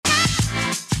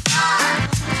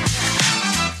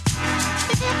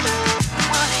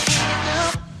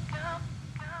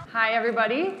Hi,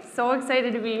 everybody. So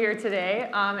excited to be here today.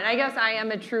 And I guess I am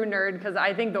a true nerd because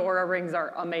I think the Oura Rings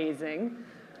are amazing.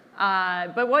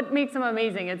 But what makes them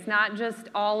amazing? It's not just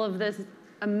all of this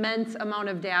immense amount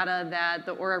of data that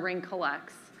the Oura Ring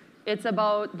collects. It's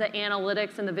about the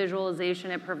analytics and the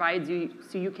visualization it provides you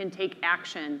so you can take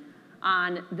action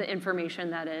on the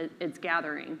information that it's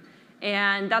gathering.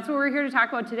 And that's what we're here to talk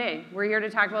about today. We're here to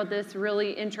talk about this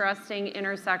really interesting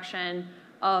intersection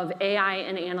of AI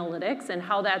and analytics and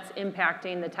how that's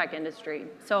impacting the tech industry.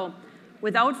 So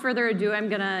without further ado, I'm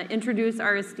going to introduce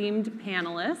our esteemed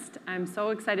panelists. I'm so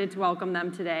excited to welcome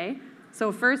them today.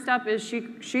 So first up is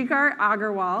Shikhar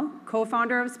Agarwal,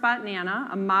 co-founder of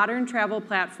Spotnana, a modern travel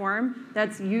platform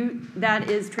that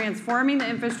is transforming the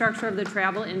infrastructure of the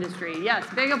travel industry. Yes,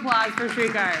 big applause for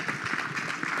Shikhar.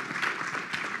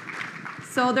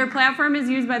 So their platform is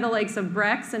used by the likes of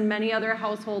Brex and many other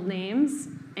household names.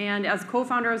 And as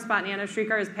co-founder of Spotnana,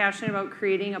 Shikhar is passionate about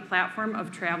creating a platform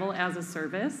of travel as a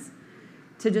service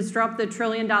to disrupt the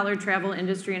trillion-dollar travel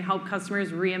industry and help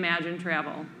customers reimagine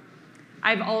travel.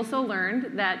 I've also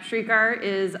learned that Shikhar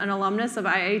is an alumnus of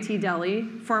IIT Delhi,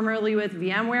 formerly with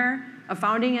VMware, a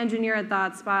founding engineer at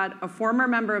ThoughtSpot, a former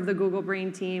member of the Google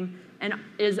Brain team, and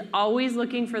is always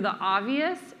looking for the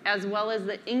obvious as well as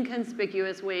the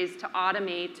inconspicuous ways to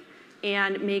automate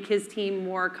and make his team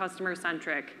more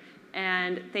customer-centric.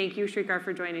 And thank you, Shikhar,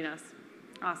 for joining us.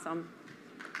 Awesome.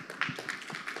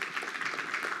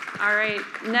 All right,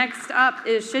 next up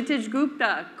is Kshitij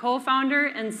Gupta, co-founder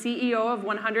and CEO of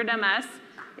 100MS.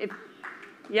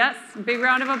 Yes, big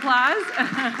round of applause.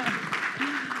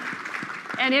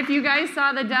 And if you guys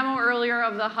saw the demo earlier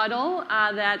of the huddle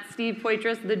that Steve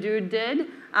Poitras, the dude, did,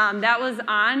 that was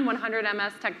on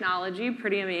 100MS technology,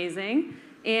 pretty amazing.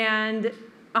 And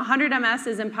 100MS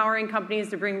is empowering companies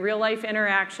to bring real-life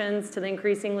interactions to the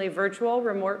increasingly virtual,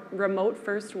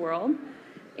 remote-first world.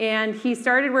 And he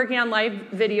started working on live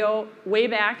video way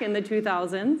back in the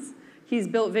 2000s. He's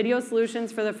built video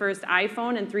solutions for the first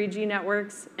iPhone and 3G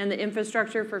networks and the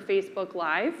infrastructure for Facebook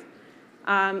Live.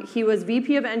 He was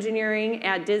VP of engineering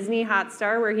at Disney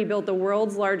Hotstar, where he built the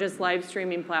world's largest live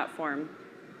streaming platform.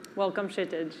 Welcome,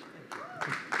 Kshitij.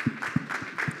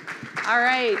 All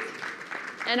right.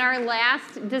 And our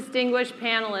last distinguished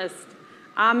panelist,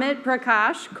 Amit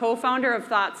Prakash, co-founder of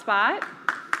ThoughtSpot.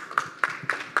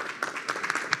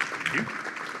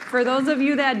 For those of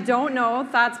you that don't know,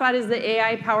 ThoughtSpot is the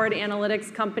AI-powered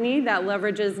analytics company that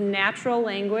leverages natural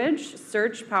language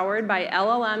search powered by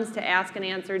LLMs to ask and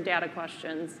answer data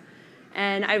questions.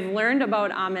 And I've learned about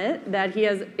Amit that he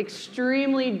has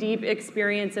extremely deep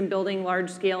experience in building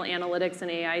large-scale analytics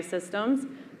and AI systems.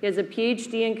 He has a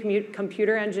PhD in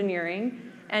computer engineering.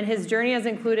 And his journey has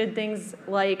included things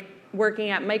like working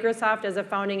at Microsoft as a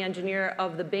founding engineer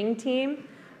of the Bing team,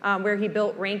 where he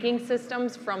built ranking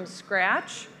systems from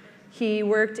scratch. He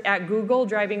worked at Google,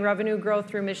 driving revenue growth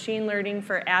through machine learning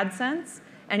for AdSense.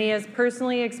 And he has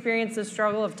personally experienced the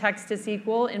struggle of text to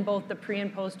SQL in both the pre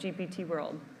and post GPT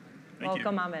world.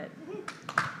 Welcome, Amit.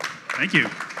 Thank you.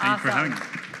 Thank you for having me.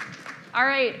 All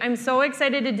right, I'm so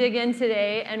excited to dig in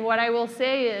today, and what I will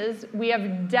say is we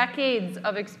have decades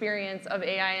of experience of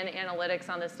AI and analytics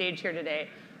on the stage here today.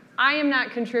 I am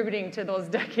not contributing to those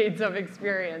decades of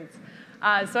experience.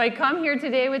 So I come here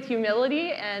today with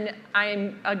humility, and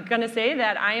I'm going to say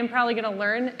that I am probably going to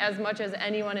learn as much as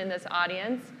anyone in this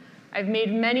audience. I've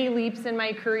made many leaps in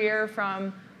my career,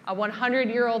 from a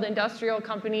 100-year-old industrial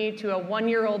company to a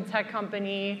 1-year-old tech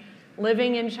company,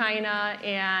 living in China,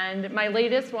 and my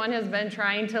latest one has been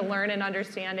trying to learn and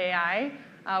understand AI,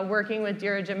 working with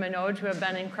Dheeraj and Manoj, who have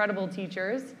been incredible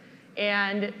teachers,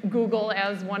 and Google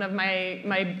as one of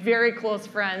my very close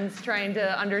friends, trying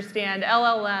to understand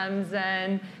LLMs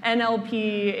and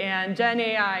NLP and Gen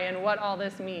AI and what all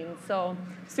this means. So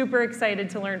super excited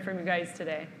to learn from you guys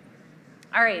today.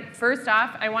 All right, first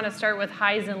off, I want to start with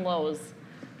highs and lows.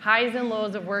 Highs and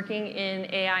lows of working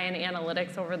in AI and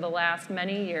analytics over the last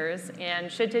many years. And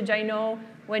Kshitij, I know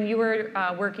when you were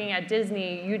working at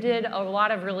Disney, you did a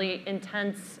lot of really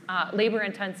intense,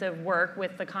 labor-intensive work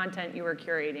with the content you were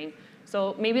curating.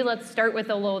 So maybe let's start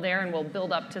with a low there, and we'll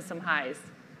build up to some highs.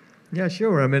 Yeah,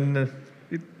 sure. I mean,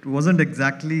 it wasn't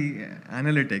exactly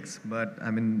analytics, but I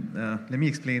mean, let me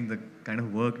explain the kind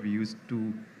of work we used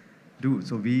to do.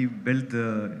 So we built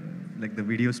the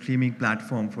video streaming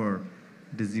platform for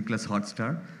Disney plus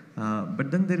Hotstar.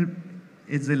 But then there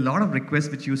is a lot of requests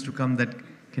which used to come that,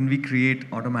 can we create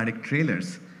automatic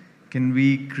trailers? Can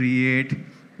we create,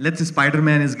 let's say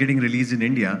Spider-Man is getting released in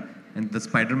India, and the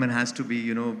Spider-Man has to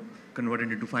be,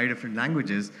 converted into 5 different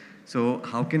languages. So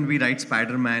how can we write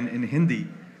Spider-Man in Hindi?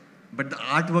 But the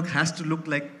artwork has to look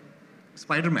like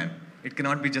Spider-Man. It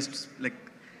cannot be just like,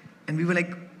 and we were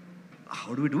like,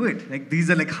 how do we do it? Like, these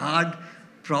are like hard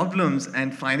problems,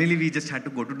 and finally we just had to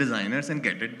go to designers and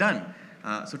get it done.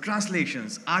 So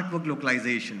translations, artwork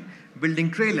localization,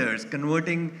 building trailers,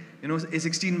 converting a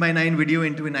 16:9 video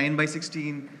into a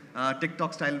 9:16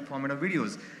 TikTok style format of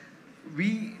videos.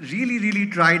 We really, really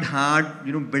tried hard,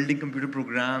 building computer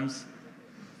programs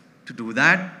to do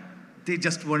that. They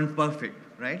just weren't perfect,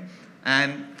 right?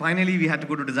 And finally we had to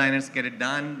go to designers, get it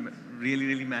done, really,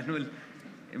 really manual,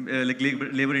 like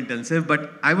labor intensive.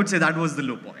 But I would say that was the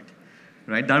low point,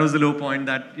 right? That was the low point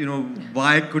that,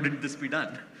 why couldn't this be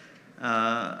done?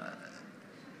 I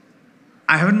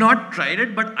have not tried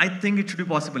it, but I think it should be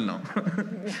possible now.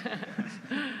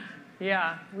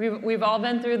 Yeah, we've all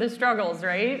been through the struggles,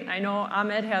 right? I know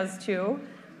Amit has too.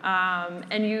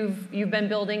 And you've been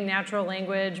building natural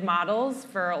language models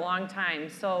for a long time.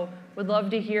 So would love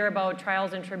to hear about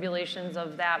trials and tribulations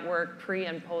of that work pre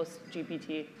and post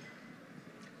GPT.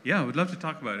 Yeah, I would love to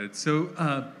talk about it.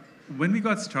 So when we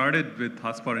got started with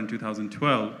ThoughtSpot in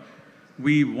 2012,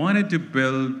 we wanted to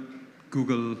build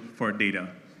Google for data,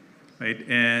 right?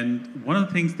 And one of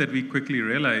the things that we quickly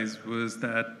realized was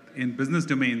that in business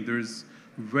domain, there's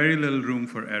very little room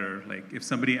for error. Like if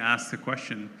somebody asks a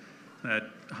question that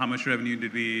how much revenue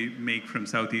did we make from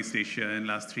Southeast Asia in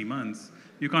last 3 months,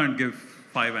 you can't give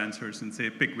 5 answers and say,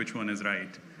 pick which one is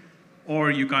right.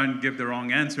 Or you can't give the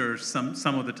wrong answer some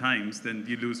of the times, then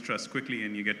you lose trust quickly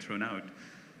and you get thrown out.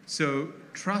 So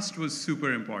trust was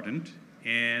super important.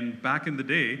 And back in the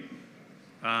day,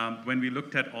 when we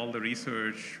looked at all the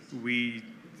research, we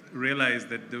realized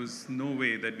that there was no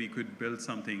way that we could build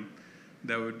something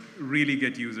that would really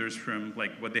get users from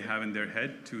like what they have in their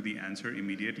head to the answer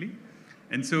immediately.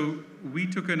 And so we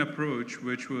took an approach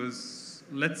which was,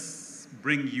 let's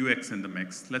bring UX in the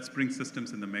mix, let's bring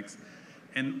systems in the mix,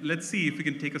 and let's see if we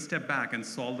can take a step back and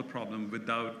solve the problem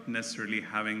without necessarily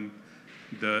having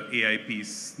the AI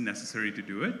piece necessary to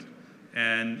do it.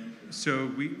 And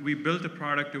so we built a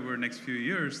product over the next few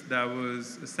years that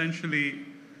was essentially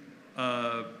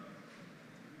a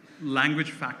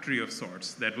language factory of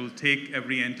sorts that will take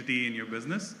every entity in your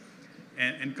business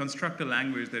and construct a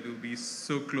language that will be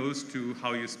so close to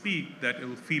how you speak that it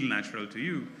will feel natural to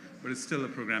you, but it's still a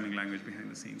programming language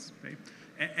behind the scenes, right?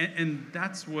 And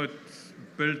that's what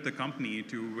built the company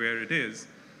to where it is.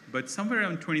 But somewhere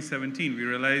around 2017, we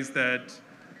realized that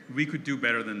we could do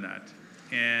better than that.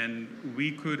 And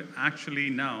we could actually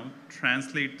now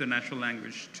translate the natural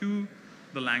language to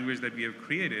the language that we have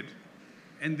created.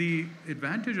 And the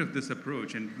advantage of this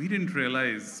approach, and we didn't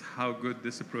realize how good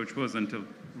this approach was until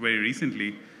very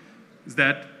recently, is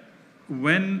that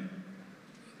when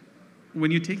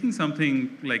you're taking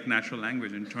something like natural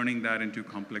language and turning that into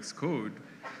complex code,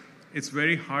 it's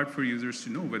very hard for users to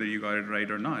know whether you got it right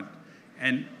or not.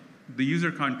 And the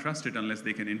user can't trust it unless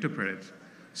they can interpret it.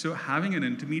 So having an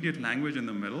intermediate language in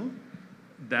the middle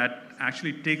that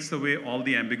actually takes away all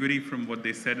the ambiguity from what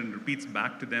they said and repeats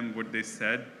back to them what they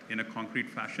said in a concrete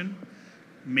fashion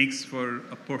makes for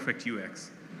a perfect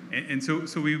UX. And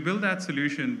so we built that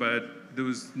solution, but there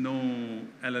was no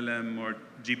LLM or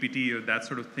GPT or that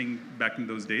sort of thing back in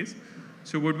those days.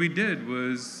 So what we did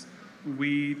was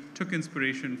we took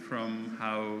inspiration from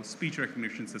how speech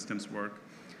recognition systems work.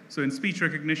 So in speech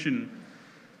recognition,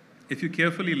 if you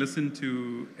carefully listen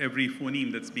to every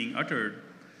phoneme that's being uttered,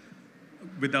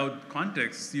 without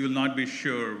context, you will not be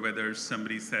sure whether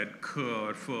somebody said k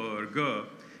or f or g.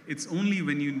 It's only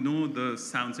when you know the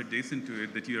sounds adjacent to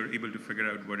it that you are able to figure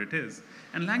out what it is.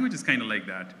 And language is kind of like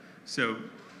that. So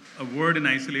a word in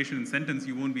isolation in sentence,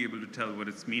 you won't be able to tell what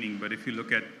it's meaning. But if you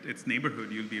look at its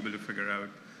neighborhood, you'll be able to figure out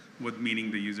what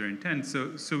meaning the user intends.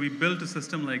 So we built a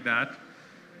system like that.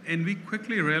 And we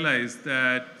quickly realized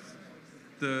that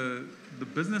the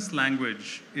business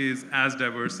language is as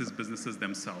diverse as businesses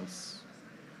themselves.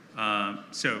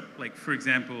 So, like, for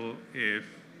example, if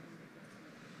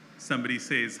somebody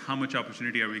says, how much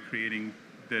opportunity are we creating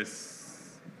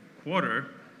this quarter,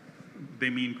 they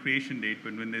mean creation date,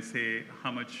 but when they say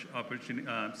how much opportunity,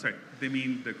 they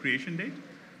mean the creation date,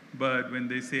 but when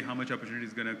they say how much opportunity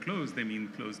is going to close, they mean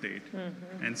close date.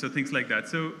 Mm-hmm. And so things like that.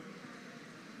 So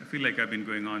I feel like I've been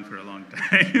going on for a long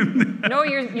time. No,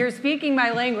 you're speaking my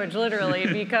language, literally,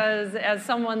 because as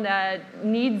someone that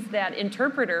needs that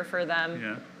interpreter for them,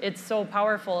 yeah. It's so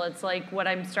powerful. It's like what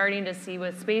I'm starting to see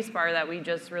with Spacebar that we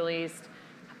just released,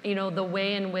 the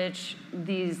way in which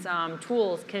these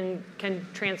tools can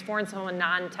transform someone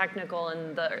non-technical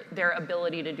and their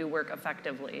ability to do work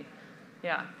effectively.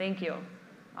 Yeah, thank you.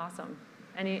 Awesome.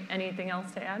 Anything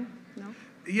else to add? No?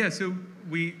 Yeah, so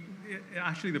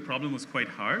actually the problem was quite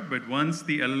hard, but once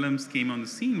the LLMs came on the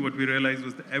scene, what we realized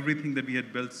was that everything that we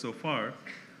had built so far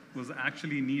was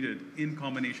actually needed in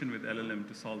combination with LLM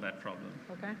to solve that problem.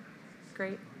 Okay,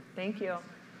 great, thank you.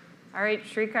 All right,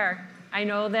 Shikhar, I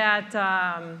know that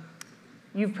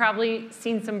you've probably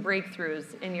seen some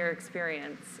breakthroughs in your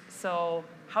experience. So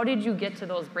how did you get to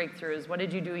those breakthroughs? What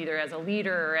did you do either as a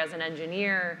leader or as an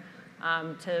engineer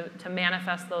to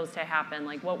manifest those to happen?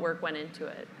 Like what work went into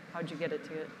it? How'd you get it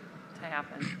to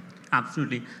happen?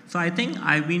 Absolutely. So I think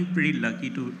I've been pretty lucky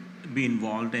to be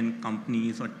involved in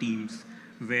companies or teams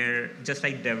where, just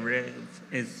like DevRev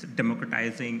is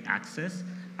democratizing access,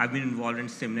 I've been involved in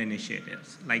similar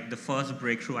initiatives. Like the first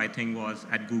breakthrough, I think, was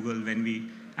at Google when we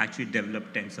actually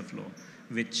developed TensorFlow,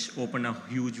 which opened a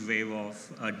huge wave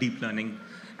of deep learning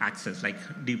access, like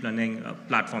deep learning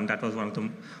platform. That was one of the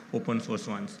open source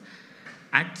ones.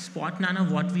 At Spotnana,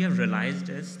 what we have realized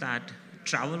is that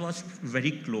travel was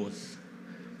very close,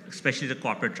 especially the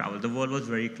corporate travel. The world was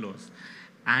very close.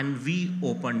 And we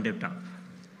opened it up,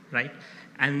 right?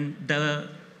 And the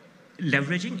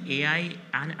leveraging AI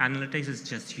and analytics is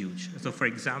just huge. So for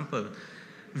example,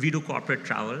 we do corporate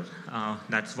travel.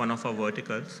 That's one of our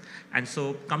verticals. And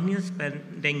so companies are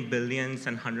spending billions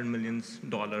and $100 million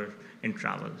in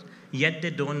travel. Yet they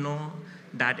don't know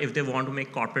that if they want to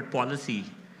make corporate policy,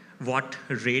 what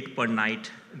rate per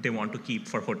night they want to keep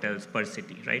for hotels per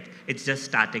city, right? It's just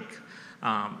static.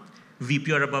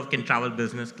 VP or above can travel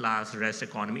business class, rest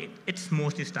economy. It's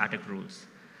mostly static rules.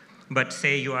 But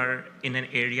say you are in an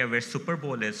area where Super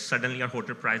Bowl is, suddenly your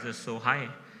hotel price is so high.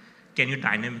 Can you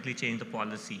dynamically change the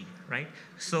policy, right?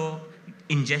 So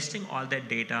ingesting all that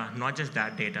data, not just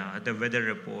that data, the weather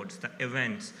reports, the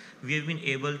events, we have been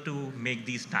able to make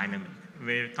these dynamic,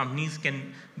 where companies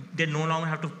can, they no longer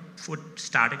have to put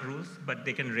static rules, but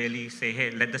they can really say,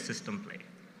 hey, let the system play.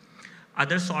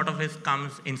 Other sort of it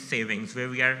comes in savings, where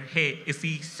we are, hey, if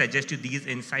we suggest you these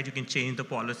insights, you can change the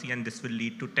policy and this will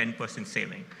lead to 10%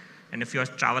 saving. And if your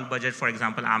travel budget, for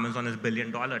example, Amazon is $1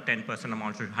 billion, 10%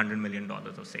 amounts to $100 million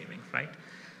of savings, right?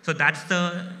 So that's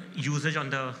the usage on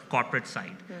the corporate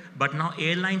side. Yeah. But now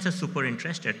airlines are super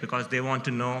interested because they want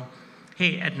to know,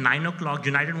 hey, at 9 o'clock,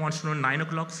 United wants to know 9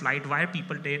 o'clock flight, why are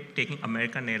people taking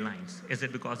American Airlines? Is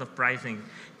it because of pricing?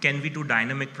 Can we do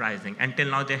dynamic pricing? Until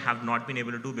now, they have not been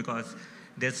able to do because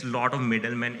there's a lot of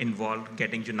middlemen involved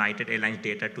getting United Airlines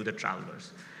data to the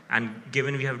travelers. And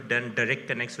given we have done direct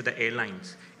connects with the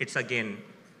airlines, it's again,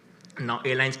 now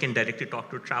airlines can directly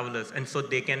talk to travelers. And so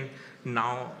they can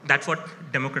now, that's what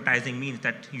democratizing means,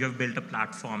 that you have built a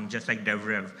platform just like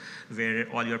DevRev, where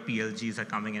all your PLGs are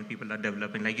coming and people are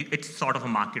developing. Like it's sort of a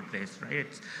marketplace, right?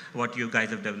 It's what you guys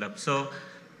have developed. So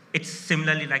it's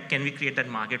similarly like, can we create that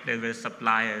marketplace where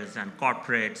suppliers and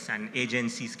corporates and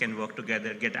agencies can work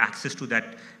together, get access to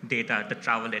that data, the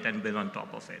travel data, and build on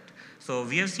top of it. So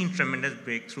we have seen tremendous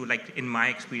breakthrough, like in my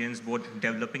experience, both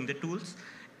developing the tools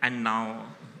and now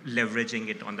leveraging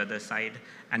it on the other side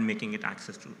and making it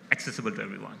accessible to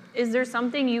everyone. Is there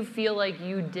something you feel like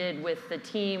you did with the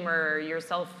team or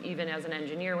yourself even as an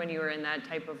engineer when you were in that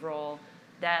type of role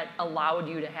that allowed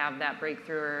you to have that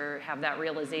breakthrough or have that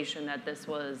realization that this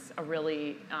was a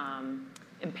really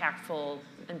impactful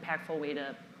way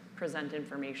to present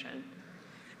information?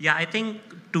 Yeah, I think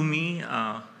to me,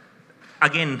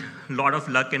 again, a lot of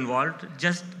luck involved,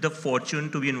 just the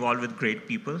fortune to be involved with great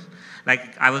people.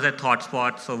 Like I was at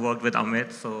ThoughtSpot, so worked with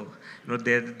Amit, so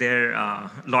they're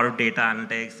a lot of data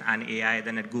analytics and AI.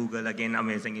 Then at Google, again,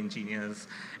 amazing engineers.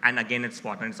 And again, at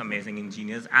Spotnana, it's amazing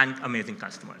engineers and amazing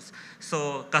customers.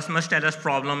 So customers tell us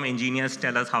problem, engineers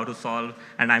tell us how to solve,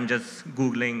 and I'm just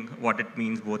Googling what it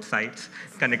means, both sides,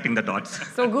 connecting the dots.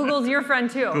 So Google's your friend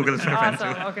too? Google's your friend too.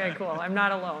 Awesome, okay, cool. I'm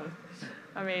not alone.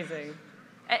 Amazing.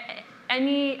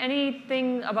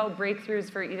 Anything about breakthroughs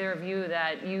for either of you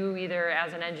that you either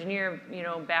as an engineer,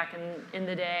 back in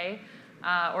the day,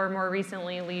 or more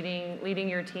recently leading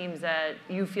your teams that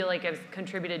you feel like have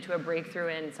contributed to a breakthrough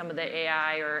in some of the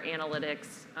AI or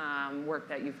analytics work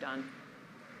that you've done?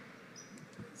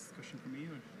 Is this a question for me?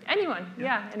 Or? Anyone,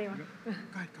 yeah anyone. Go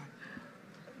ahead.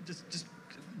 Just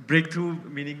breakthrough,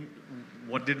 meaning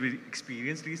what did we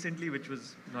experience recently, which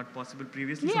was not possible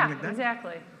previously, Yeah, something like that?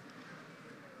 Exactly.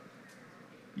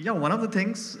 Yeah, one of the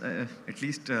things, at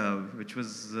least, which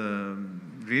was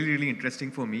really, really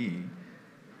interesting for me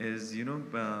is,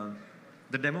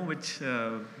 the demo which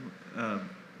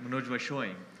Manoj was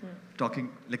showing, talking,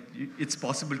 like, it's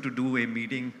possible to do a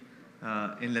meeting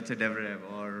in, let's say, DevRev,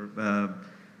 or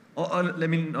let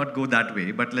me not go that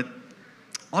way, but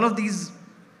all of these,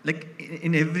 like,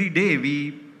 in every day,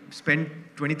 we spend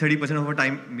 20-30% of our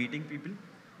time meeting people,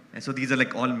 And so these are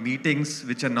like all meetings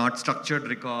which are not structured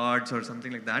records or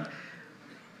something like that.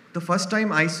 The first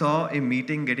time I saw a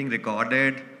meeting getting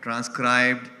recorded,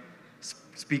 transcribed,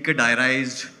 speaker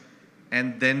diarized,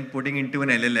 and then putting into an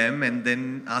LLM and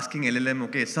then asking LLM,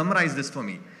 okay, summarize this for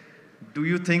me. Do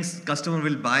you think customer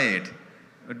will buy it?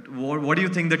 What do you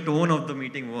think the tone of the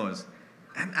meeting was?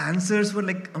 And answers were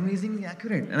like amazingly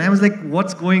accurate. And I was like,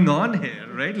 what's going on here,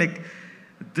 right? Like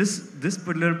this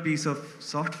particular piece of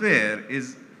software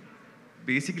is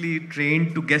basically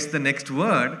trained to guess the next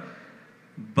word,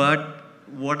 but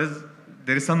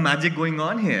there is some magic going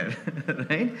on here,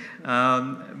 right?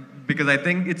 Because I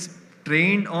think it's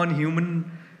trained on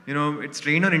human, it's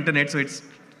trained on internet, so it's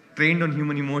trained on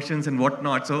human emotions and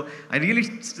whatnot. So I really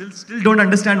still don't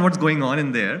understand what's going on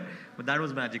in there, but that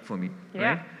was magic for me,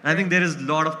 right? And I think there is a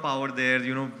lot of power there.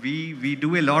 We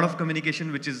do a lot of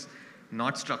communication which is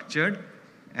not structured,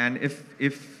 and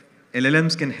if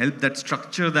LLMs can help that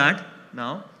structure that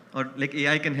now, or like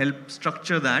AI can help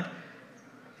structure that,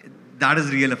 that is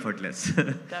real effortless.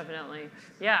 Definitely.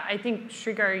 Yeah, I think,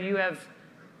 Shikhar, you have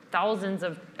thousands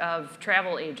of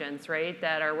travel agents, right,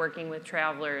 that are working with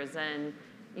travelers, and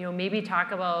maybe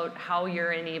talk about how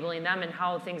you're enabling them and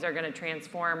how things are going to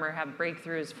transform or have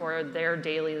breakthroughs for their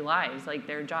daily lives, like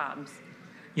their jobs.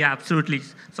 Yeah, absolutely.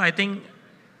 So I think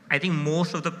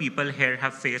most of the people here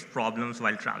have faced problems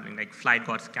while traveling, like flight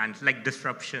got canceled, like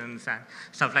disruptions and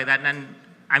stuff like that. And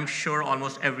I'm sure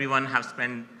almost everyone have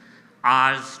spent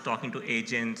hours talking to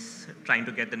agents, trying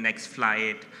to get the next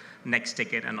flight, next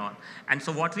ticket and all. And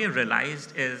so what we have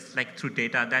realized is, like through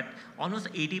data, that almost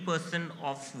 80%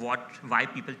 of why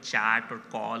people chat or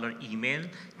call or email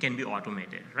can be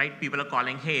automated, right? People are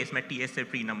calling, hey, is my TSA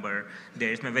pre-number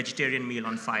there? Is my vegetarian meal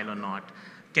on file or not?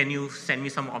 Can you send me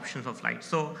some options of flight?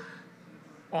 So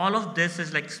all of this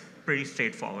is like pretty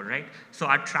straightforward, right? So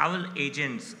our travel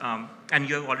agents, and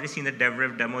you have already seen the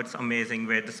DevRev demo, it's amazing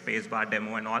with the spacebar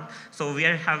demo and all. So we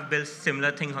have built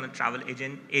similar things on the travel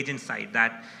agent side,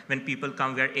 that when people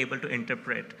come, we are able to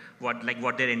interpret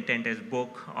what their intent is,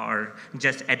 book or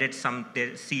just edit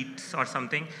their seats or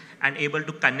something, and able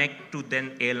to connect to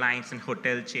then airlines and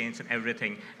hotel chains and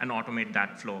everything and automate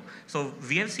that flow. So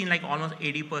we have seen like almost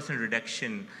 80%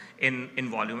 reduction in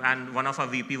volume. And one of our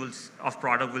VP of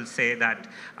product will say that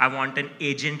I want an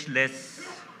agentless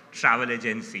travel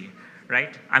agency,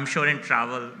 right? I'm sure in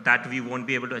travel that we won't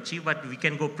be able to achieve, but we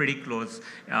can go pretty close.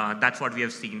 That's what we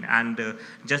have seen. And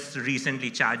just recently,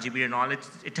 ChatGPT and all,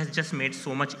 it has just made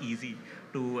so much easy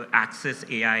to access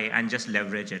AI and just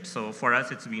leverage it. So for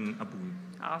us, it's been a boon.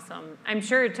 Awesome. I'm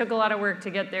sure it took a lot of work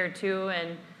to get there too,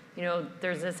 and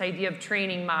there's this idea of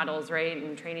training models, right,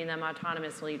 and training them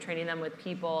autonomously, training them with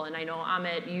people. And I know,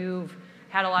 Amit, you've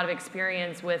had a lot of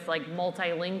experience with like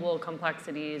multilingual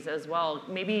complexities as well.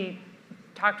 Maybe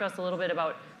talk to us a little bit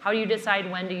about how do you decide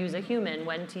when to use a human,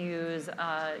 when to use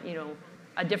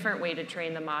a different way to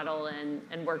train the model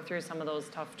and work through some of those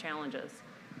tough challenges.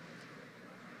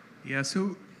 Yeah,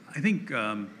 so I think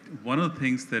one of the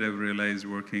things that I've realized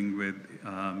working with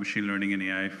machine learning and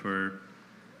AI for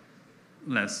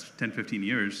last 10, 15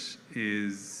 years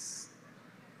is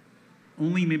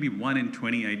only maybe 1 in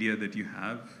 20 idea that you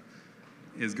have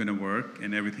is going to work,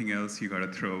 and everything else you got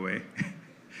to throw away.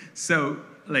 So,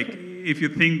 like, if you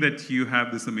think that you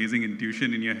have this amazing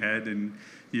intuition in your head and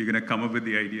you're going to come up with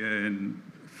the idea and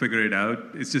figure it out,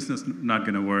 it's just not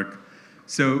going to work.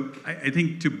 So I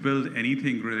think to build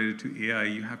anything related to AI,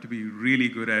 you have to be really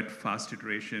good at fast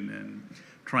iteration and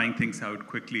trying things out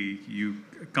quickly. You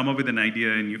come up with an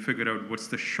idea and you figure out what's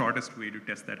the shortest way to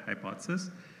test that hypothesis,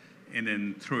 and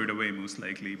then throw it away most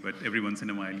likely, but every once in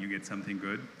a while you get something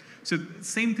good. So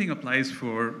same thing applies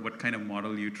for what kind of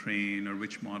model you train or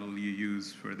which model you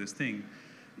use for this thing.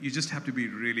 You just have to be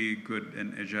really good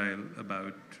and agile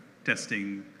about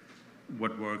testing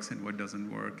what works and what doesn't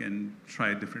work and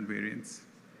try different variants.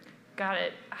 Got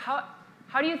it.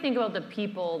 How do you think about the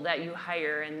people that you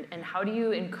hire, and how do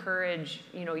you encourage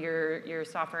your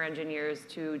software engineers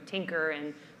to tinker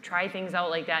and try things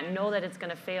out like that and know that it's going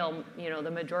to fail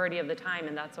the majority of the time,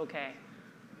 and that's okay?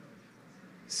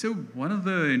 So one of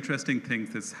the interesting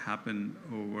things that's happened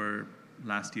over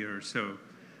last year or so,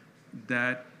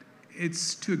 that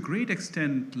it's to a great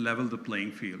extent leveled the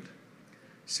playing field.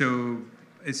 So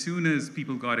as soon as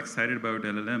people got excited about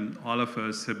LLM, all of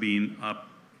us have been up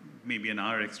maybe an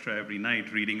hour extra every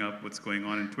night reading up what's going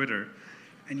on in Twitter.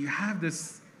 And you have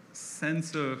this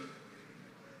sense of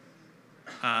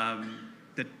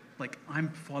that, like, I'm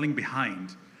falling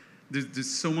behind. There's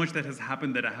so much that has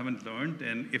happened that I haven't learned,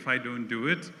 and if I don't do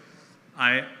it,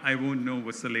 I won't know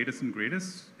what's the latest and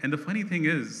greatest. And the funny thing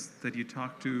is that you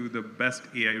talk to the best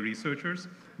AI researchers,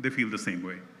 they feel the same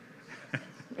way.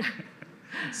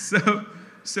 So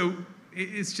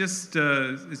it's just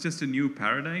a new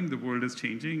paradigm. The world is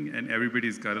changing, and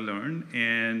everybody's got to learn.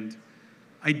 And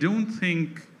I don't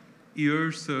think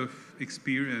years of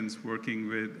experience working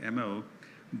with ML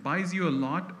buys you a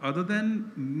lot other than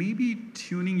maybe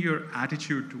tuning your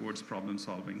attitude towards problem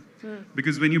solving.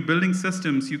 Because when you're building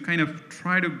systems, you kind of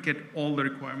try to get all the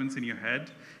requirements in your head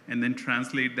and then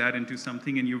translate that into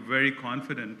something, and you're very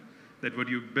confident that what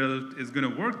you've built is going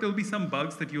to work. There'll be some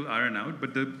bugs that you'll iron out,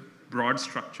 but the broad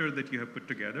structure that you have put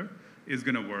together is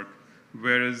going to work.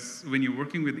 Whereas when you're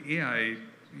working with AI,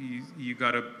 you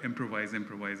got to improvise.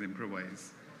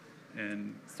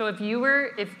 And so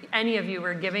if any of you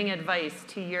were giving advice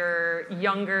to your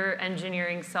younger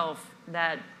engineering self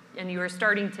and you were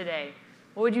starting today,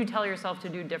 what would you tell yourself to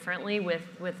do differently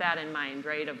with that in mind,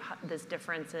 right? Of this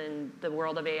difference in the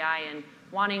world of AI and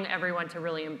wanting everyone to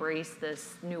really embrace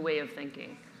this new way of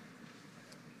thinking?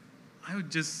 I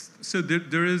would so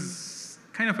there is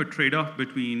kind of a trade-off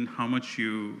between how much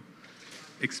you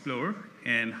explore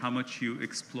and how much you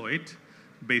exploit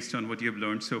based on what you have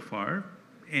learned so far.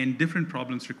 And different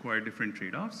problems require different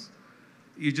trade-offs.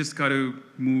 You just got to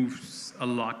move a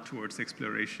lot towards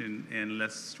exploration and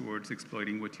less towards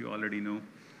exploiting what you already know.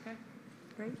 Okay,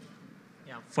 great.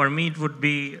 Yeah, for me, it would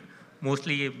be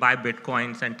mostly buy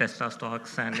Bitcoins and Tesla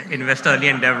stocks and invest early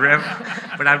in DevRev.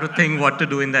 But I have to think what to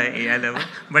do in the AI level.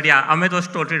 But yeah, Amit was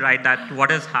totally right that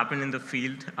what has happened in the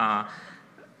field,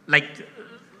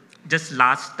 just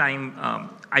last time,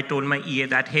 I told my EA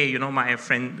that, hey,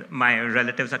 my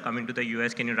relatives are coming to the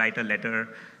US. Can you write a letter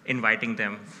inviting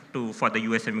them for the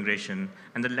US immigration?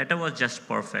 And the letter was just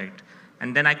perfect.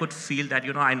 And then I could feel that,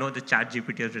 I know the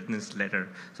ChatGPT has written this letter.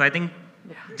 So I think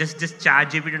just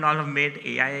ChatGPT and all have made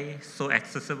AI so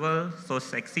accessible, so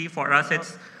sexy. For us,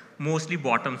 it's mostly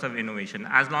bottoms of innovation.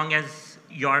 As long as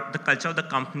the culture of the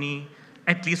company,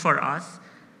 at least for us,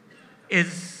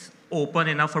 is open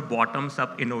enough for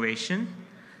bottoms-up innovation,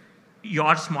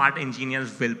 your smart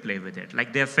engineers will play with it.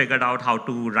 Like they've figured out how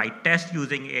to write tests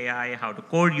using AI, how to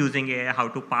code using AI, how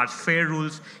to parse fare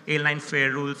rules, airline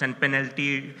fare rules and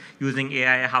penalty using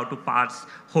AI, how to parse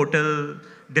hotel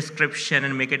description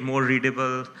and make it more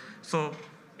readable. So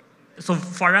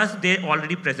for us, they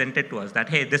already presented to us that,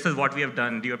 hey, this is what we have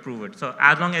done, do you approve it? So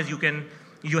as long as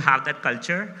you have that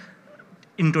culture,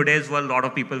 in today's world, a lot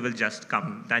of people will just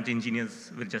come. That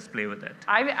engineers will just play with it.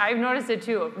 I've noticed it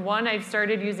too. One, I've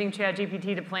started using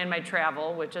ChatGPT to plan my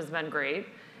travel, which has been great.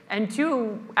 And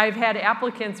two, I've had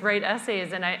applicants write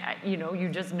essays, and you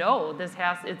just know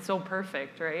it's so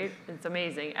perfect, right? It's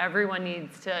amazing. Everyone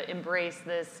needs to embrace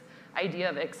this idea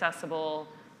of accessible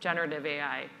generative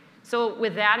AI. So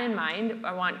with that in mind,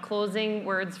 I want closing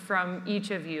words from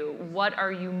each of you. What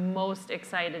are you most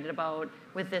excited about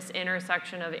with this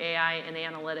intersection of AI and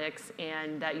analytics,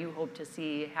 and that you hope to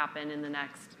see happen in the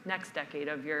next decade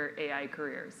of your AI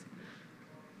careers?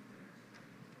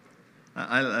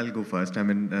 I'll go first. I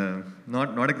mean,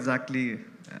 not exactly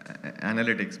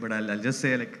analytics, but I'll just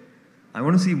say, like, I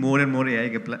want to see more and more AI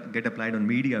get applied on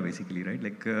media, basically, right?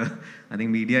 Like, I think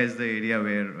media is the area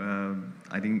where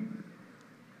I think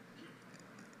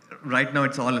right now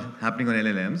it's all happening on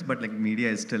LLMs, but like media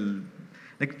is still,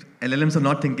 like LLMs are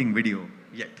not thinking video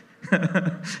yet.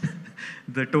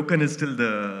 The token is still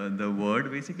the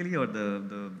word, basically, or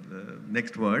the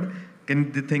next word.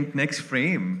 Can they think next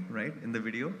frame, right, in the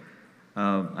video?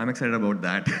 I'm excited about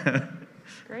that.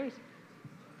 Great.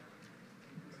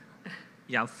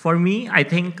 Yeah, for me, I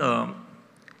think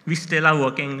we still are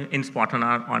working in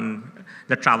Spotnana on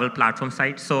the travel platform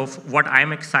side. So what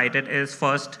I'm excited is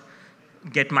first,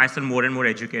 get myself more and more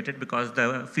educated, because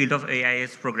the field of AI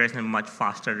is progressing at a much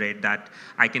faster rate that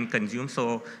I can consume.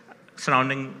 So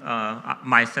surrounding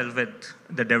myself with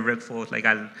the DevRev folks, like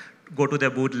I'll go to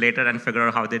their booth later and figure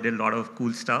out how they did a lot of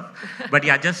cool stuff. But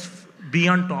yeah, just be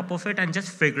on top of it and just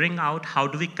figuring out how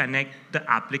do we connect the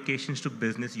applications to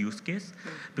business use case,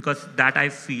 because that I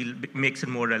feel makes it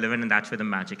more relevant, and that's where the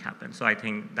magic happens. So I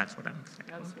think that's what I'm excited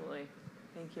about. Absolutely.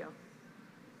 Thank you.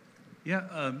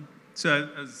 Yeah. So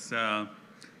I was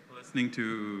listening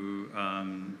to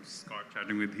Scott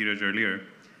chatting with Dheeraj earlier,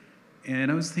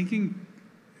 and I was thinking,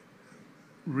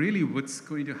 really what's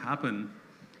going to happen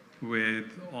with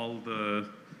all the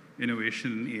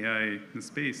innovation in AI in the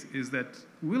space is that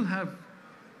we'll have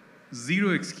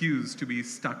zero excuse to be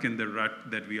stuck in the rut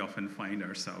that we often find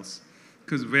ourselves.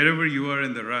 Because wherever you are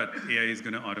in the rut, AI is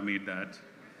going to automate that.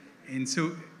 And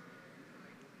so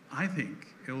I think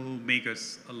it will make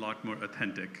us a lot more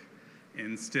authentic.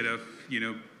 Instead of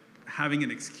having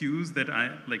an excuse that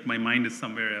my mind is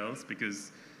somewhere else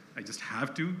because I just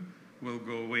have to, will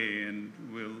go away, and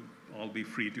we'll all be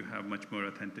free to have much more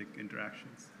authentic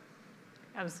interactions.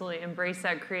 Absolutely. Embrace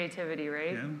that creativity,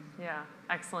 right? Yeah. Yeah.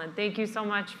 Excellent. Thank you so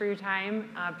much for your time.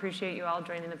 Appreciate you all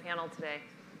joining the panel today.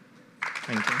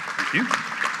 Thank you. Thank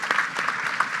you.